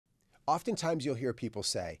Oftentimes you'll hear people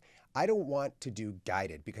say, I don't want to do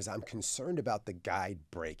guided because I'm concerned about the guide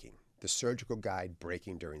breaking, the surgical guide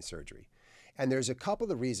breaking during surgery. And there's a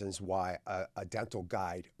couple of reasons why a dental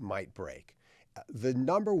guide might break. The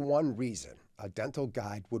number one reason a dental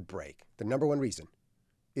guide would break, the number one reason,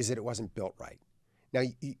 is that it wasn't built right. Now,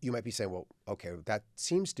 you might be saying, well, okay, that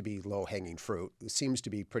seems to be low-hanging fruit. It seems to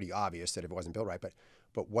be pretty obvious that it wasn't built right,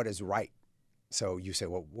 but what is right? So you say,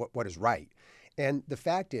 well, what is right? And the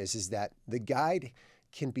fact is that the guide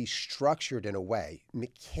can be structured in a way,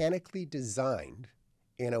 mechanically designed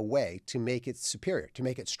in a way to make it superior, to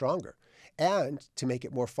make it stronger, and to make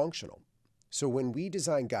it more functional. So when we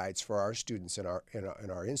design guides for our students in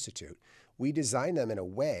our institute, we design them in a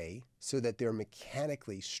way so that they're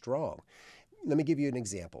mechanically strong. Let me give you an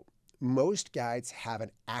example. Most guides have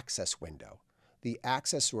an access window. The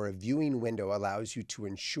access or a viewing window allows you to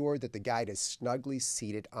ensure that the guide is snugly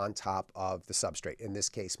seated on top of the substrate, in this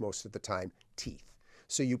case, most of the time, teeth.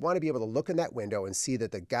 So you want to be able to look in that window and see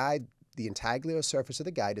that the guide, the intaglio surface of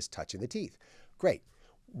the guide is touching the teeth. Great.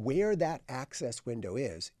 Where that access window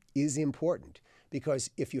is important, because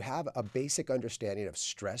if you have a basic understanding of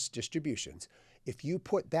stress distributions, if you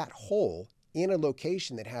put that hole in a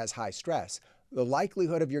location that has high stress, the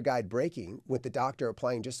likelihood of your guide breaking with the doctor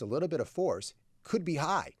applying just a little bit of force could be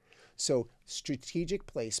high. So strategic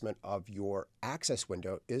placement of your access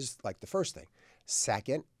window is like the first thing.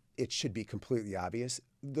 Second, it should be completely obvious,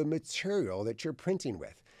 the material that you're printing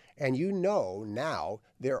with. And you know now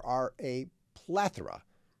there are a plethora,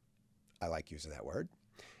 I like using that word,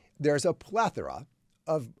 there's a plethora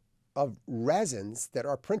of resins that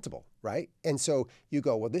are printable, right? And so you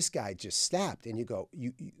go, well, this guy just snapped, and you go,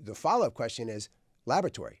 the follow-up question is,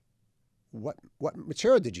 laboratory, what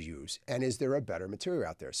material did you use? And is there a better material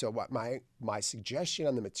out there? So what my suggestion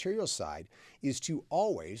on the material side is to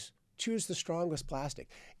always choose the strongest plastic.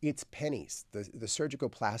 It's pennies. The surgical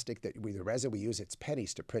plastic the resin we use, it's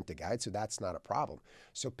pennies to print the guide, so that's not a problem.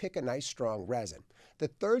 So pick a nice strong resin. The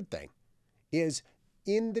third thing is,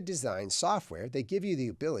 in the design software, they give you the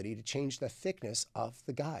ability to change the thickness of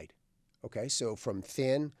the guide. Okay, so from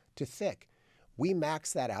thin to thick. We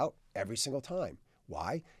max that out every single time.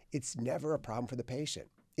 Why? It's never a problem for the patient.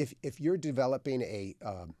 If you're developing a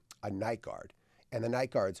night guard, and the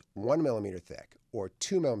night guard's 1 millimeter thick, or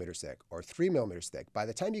 2 millimeters thick, or 3 millimeters thick, by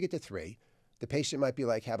the time you get to 3, the patient might be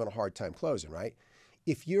like having a hard time closing, right?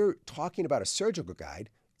 If you're talking about a surgical guide,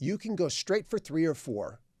 you can go straight for 3 or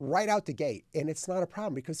 4 right out the gate, and it's not a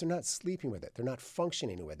problem because they're not sleeping with it. They're not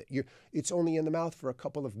functioning with it. It's only in the mouth for a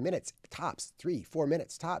couple of minutes, tops, 3-4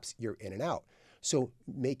 minutes, tops, you're in and out. So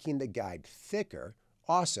making the guide thicker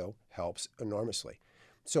also helps enormously.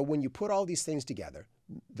 So when you put all these things together,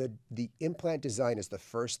 the implant design is the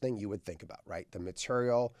first thing you would think about, right? The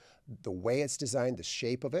material, the way it's designed, the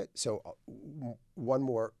shape of it. So one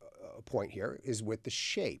more point here is with the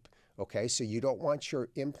shape, okay? So you don't want your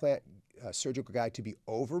implant surgical guide to be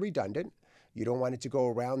over redundant. You don't want it to go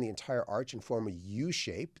around the entire arch and form a U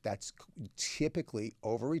shape. That's typically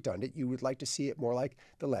over redundant. You would like to see it more like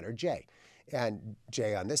the letter J. And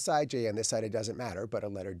J on this side, it doesn't matter, but a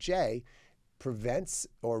letter J prevents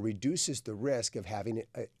or reduces the risk of having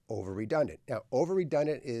it over redundant. Now, over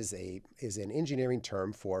redundant is an engineering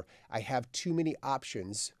term for I have too many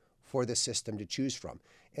options for the system to choose from.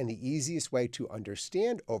 And the easiest way to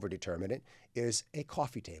understand overdeterminant is a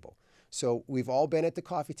coffee table. So we've all been at the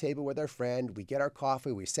coffee table with our friend, we get our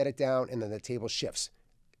coffee, we set it down, and then the table shifts.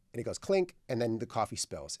 And it goes clink, and then the coffee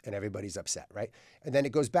spills, and everybody's upset, right? And then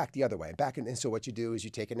it goes back the other way. And so what you do is you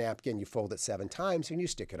take a napkin, you fold it 7 times, and you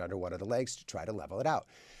stick it under one of the legs to try to level it out.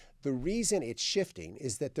 The reason it's shifting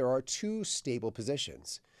is that there are 2 stable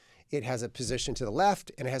positions. It has a position to the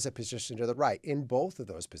left, and it has a position to the right. In both of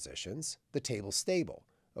those positions, the table's stable,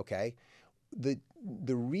 okay? The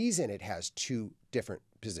reason it has 2 different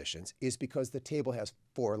positions is because the table has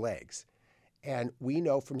 4 legs. And we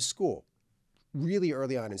know from school, really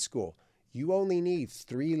early on in school, you only need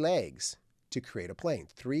 3 legs to create a plane.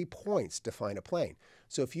 3 points define a plane.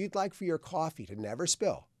 So if you'd like for your coffee to never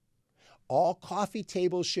spill, all coffee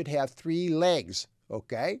tables should have 3 legs,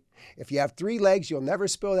 okay? If you have 3 legs, you'll never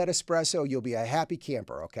spill that espresso. You'll be a happy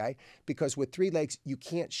camper, okay? Because with 3 legs, you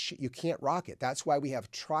can't rock it. That's why we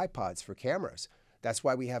have tripods for cameras. That's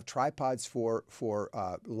why we have tripods for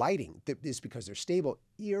lighting. It's because they're stable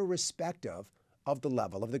irrespective of the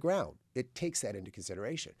level of the ground. It takes that into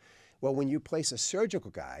consideration. Well, when you place a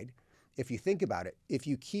surgical guide, if you think about it, if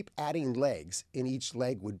you keep adding legs, and each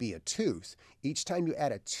leg would be a tooth, each time you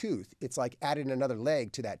add a tooth, it's like adding another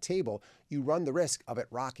leg to that table, you run the risk of it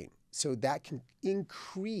rocking. So that can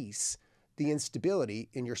increase the instability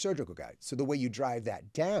in your surgical guide. So the way you drive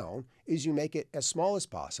that down is you make it as small as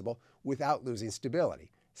possible without losing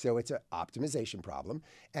stability. So it's an optimization problem.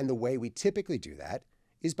 And the way we typically do that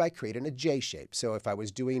is by creating a J shape. So if I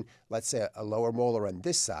was doing, let's say, a lower molar on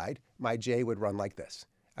this side, my J would run like this.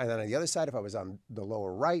 And then on the other side, if I was on the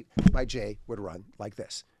lower right, my J would run like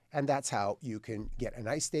this. And that's how you can get a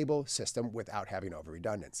nice stable system without having over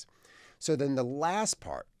redundance. So then the last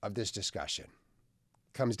part of this discussion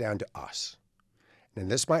comes down to us.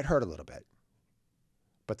 And this might hurt a little bit,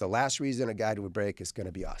 but the last reason a guide would break is going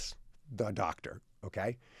to be us, the doctor,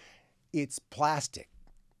 okay? It's plastic.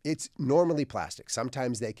 It's normally plastic.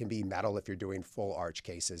 Sometimes they can be metal if you're doing full arch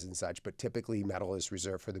cases and such, but typically metal is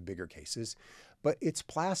reserved for the bigger cases. But it's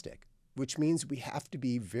plastic, which means we have to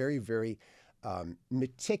be very, very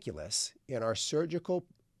meticulous in our surgical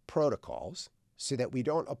protocols so that we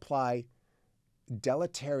don't apply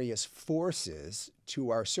deleterious forces to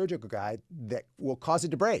our surgical guide that will cause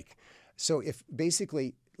it to break. So if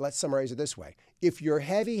basically, let's summarize it this way. If you're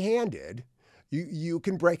heavy-handed, you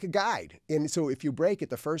can break a guide. And so if you break it,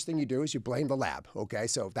 the first thing you do is you blame the lab, okay?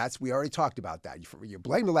 So we already talked about that. You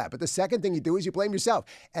blame the lab. But the second thing you do is you blame yourself.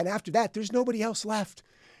 And after that, there's nobody else left.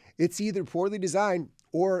 It's either poorly designed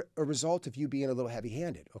or a result of you being a little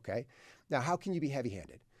heavy-handed, okay? Now, how can you be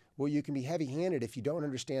heavy-handed? Well, you can be heavy-handed if you don't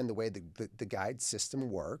understand the way the guide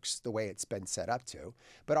system works, the way it's been set up to,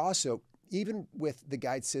 but also even with the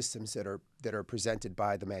guide systems that are presented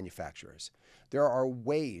by the manufacturers. There are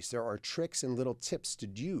ways, there are tricks and little tips to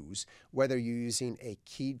use, whether you're using a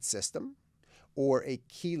keyed system or a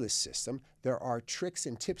keyless system. There are tricks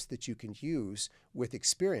and tips that you can use with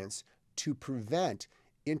experience to prevent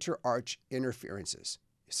inter-arch interferences.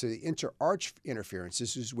 So the inter-arch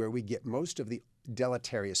interferences is where we get most of the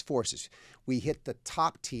deleterious forces. We hit the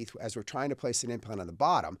top teeth as we're trying to place an implant on the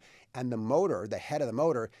bottom, and the motor, the head of the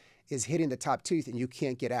motor, is hitting the top tooth, and you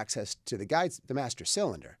can't get access to the master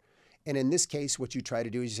cylinder. And in this case, what you try to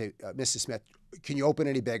do is you say, Mrs. Smith, can you open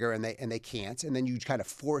any bigger? And they can't, and then you kind of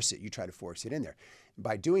force it. You try to force it in there.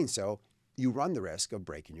 By doing so, you run the risk of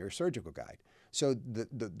breaking your surgical guide. So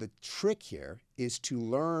the trick here is to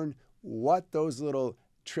learn what those little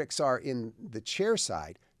tricks are in the chair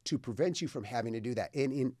side to prevent you from having to do that.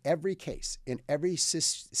 And in every case, in every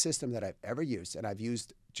system that I've ever used, and I've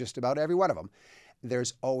used just about every one of them,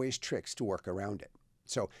 there's always tricks to work around it.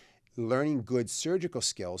 So learning good surgical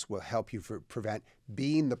skills will help you prevent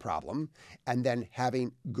being the problem, and then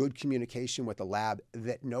having good communication with a lab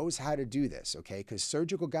that knows how to do this, okay? Because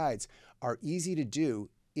surgical guides are easy to do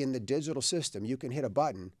in the digital system. You can hit a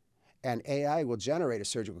button and AI will generate a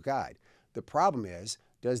surgical guide. The problem is,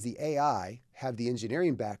 does the AI have the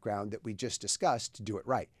engineering background that we just discussed to do it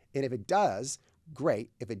right? And if it does,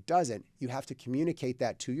 great. If it doesn't, you have to communicate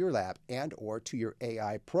that to your lab and or to your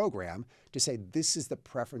AI program to say, this is the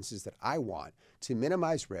preferences that I want to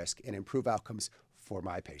minimize risk and improve outcomes for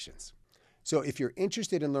my patients. So if you're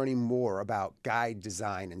interested in learning more about guide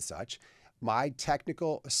design and such, my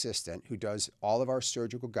technical assistant who does all of our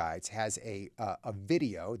surgical guides has a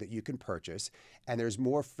video that you can purchase, and there's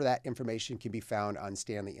more for that information can be found on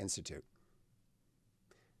Stanley Institute.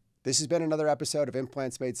 This has been another episode of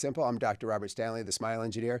Implants Made Simple. I'm Dr. Robert Stanley, the Smile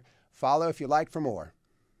Engineer. Follow if you like for more.